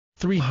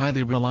3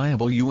 highly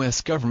reliable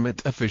U.S.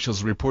 government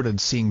officials reported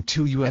seeing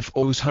 2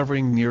 UFOs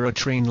hovering near a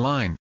train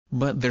line,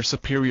 but their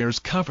superiors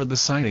covered the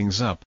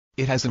sightings up,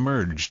 it has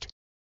emerged.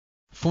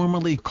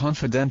 Formerly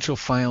confidential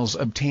files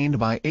obtained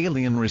by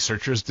alien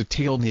researchers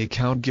detailed the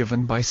account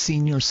given by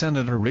Senior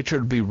Senator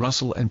Richard B.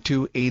 Russell and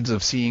 2 aides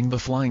of seeing the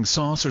flying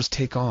saucers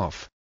take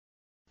off.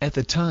 At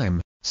the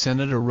time,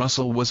 Senator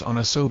Russell was on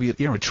a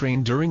Soviet-era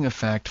train during a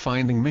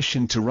fact-finding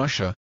mission to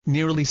Russia,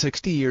 nearly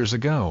 60 years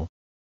ago.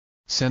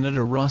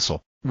 Senator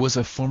Russell was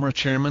a former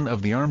chairman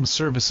of the Armed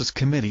Services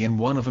Committee and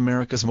one of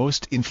America's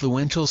most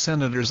influential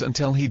senators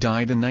until he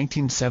died in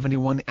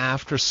 1971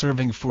 after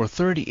serving for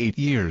 38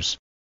 years.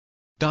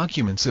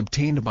 Documents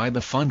obtained by the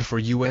Fund for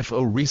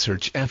UFO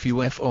Research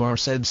 (FUFOR)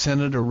 said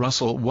Senator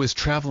Russell was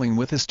traveling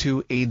with his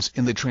 2 aides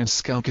in the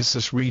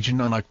Transcaucasus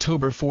region on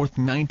October 4,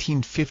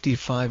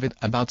 1955 at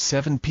about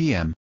 7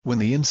 p.m., when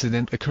the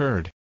incident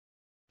occurred.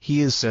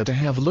 He is said to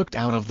have looked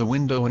out of the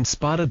window and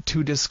spotted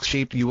 2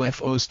 disc-shaped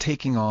UFOs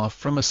taking off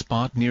from a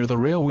spot near the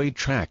railway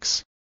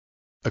tracks.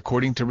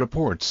 According to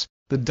reports,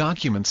 the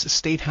documents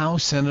state how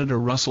Senator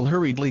Russell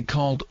hurriedly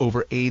called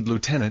over Aide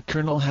Lieutenant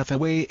Colonel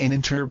Hathaway and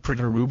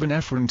interpreter Reuben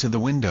Efron to the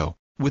window,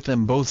 with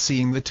them both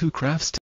seeing the 2 crafts